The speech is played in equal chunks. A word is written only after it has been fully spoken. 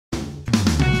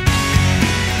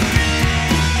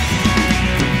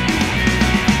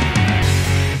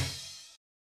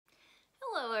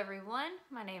everyone,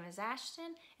 my name is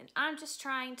Ashton and I'm just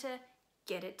trying to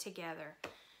get it together.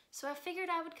 So I figured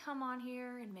I would come on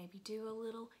here and maybe do a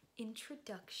little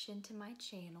introduction to my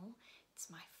channel. It's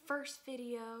my first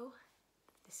video.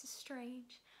 This is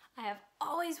strange. I have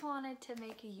always wanted to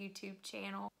make a YouTube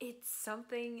channel. It's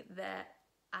something that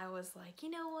I was like, you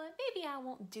know what, maybe I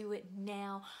won't do it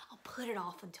now. I'll put it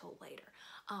off until later.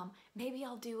 Maybe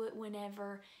I'll do it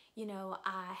whenever, you know,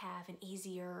 I have an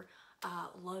easier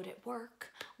load at work,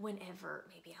 whenever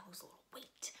maybe I lose a little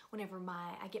weight, whenever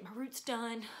I get my roots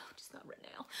done, just not right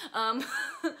now,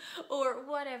 or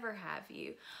whatever have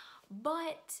you.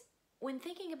 But when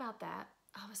thinking about that,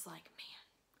 I was like,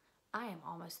 man, I am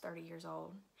almost 30 years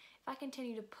old. If I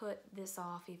continue to put this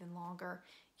off even longer,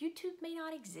 YouTube may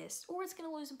not exist, or it's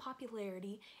gonna lose in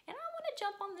popularity, and I wanna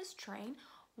jump on this train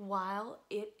while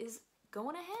it is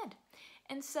going ahead.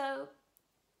 And so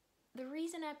the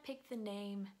reason I picked the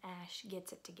name Ash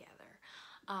Gets It Together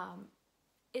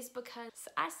is because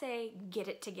I say get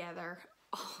it together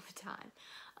all the time.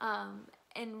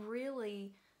 And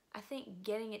really, I think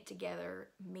getting it together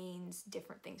means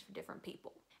different things for different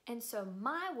people. And so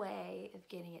my way of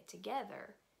getting it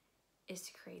together is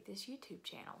to create this YouTube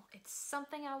channel. It's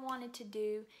something I wanted to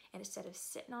do, and instead of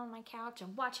sitting on my couch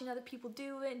and watching other people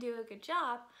do it and do a good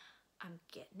job, I'm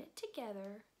getting it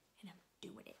together and I'm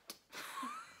doing it.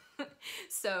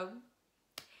 So,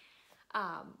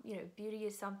 you know, beauty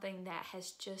is something that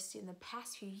has just in the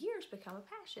past few years become a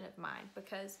passion of mine,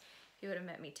 because if you would have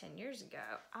met me 10 years ago,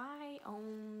 I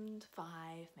owned 5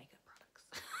 makeup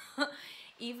products.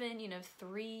 Even, you know,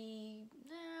 3,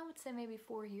 I would say maybe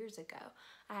 4 years ago,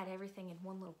 I had everything in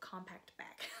one little compact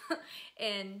bag.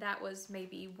 And that was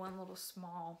maybe one little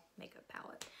small makeup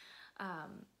palette.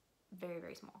 Very,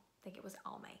 very small. I think it was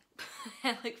Almay.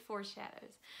 Had like 4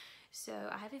 shadows. So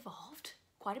I have evolved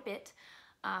quite a bit.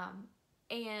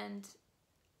 And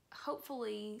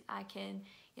hopefully I can,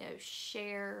 you know,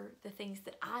 share the things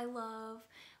that I love.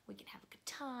 We can have a good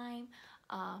time.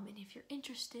 And if you're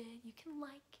interested, you can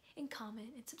like and comment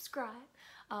and subscribe.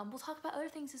 We'll talk about other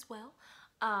things as well.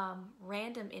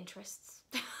 Random interests.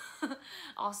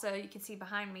 Also, you can see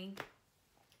behind me,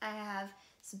 I have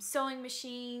some sewing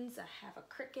machines. I have a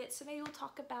Cricut. So maybe we'll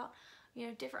talk about, you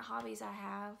know, different hobbies I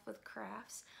have with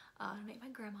crafts to make my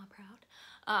grandma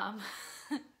proud.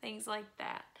 Things like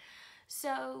that.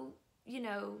 So, you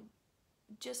know,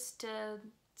 just to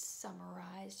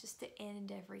summarize, just to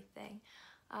end everything,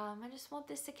 I just want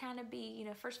this to kind of be, you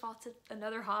know, first of all, it's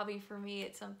another hobby for me.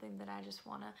 It's something that I just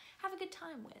want to have a good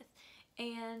time with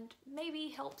and maybe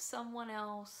help someone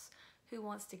else who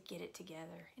wants to get it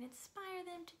together and inspire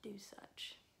them to do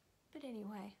such. But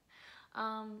anyway,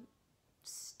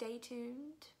 stay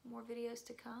tuned, more videos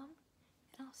to come,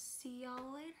 and I'll see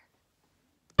y'all later.